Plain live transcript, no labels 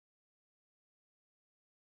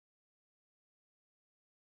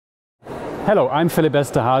Hello, I'm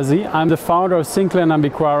Esterhazy. I'm the founder of Sinclair &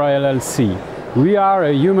 Nambiquara LLC. We are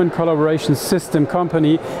a human collaboration system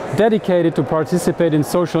company dedicated to participate in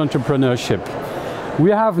social entrepreneurship. We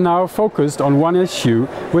have now focused on one issue,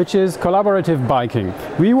 which is collaborative biking.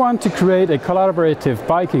 We want to create a collaborative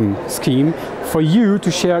biking scheme for you to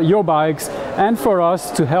share your bikes and for us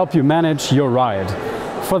to help you manage your ride.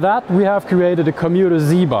 For that, we have created a commuter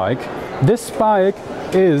Z-bike. This bike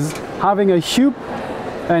is having a Horyou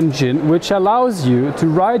engine which allows you to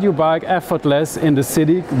ride your bike effortless in the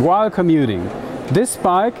city while commuting. This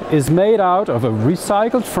bike is made out of a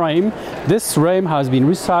recycled frame. This frame has been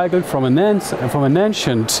recycled from an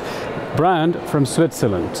ancient brand from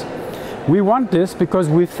Switzerland. We want this because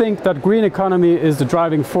we think that green economy is the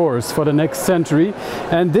driving force for the next century,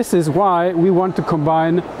 and this is why we want to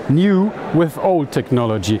combine new with old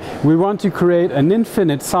technology. We want to create an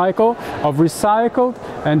infinite cycle of recycled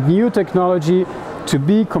and new technology to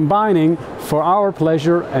be combining for our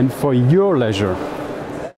pleasure and for your leisure.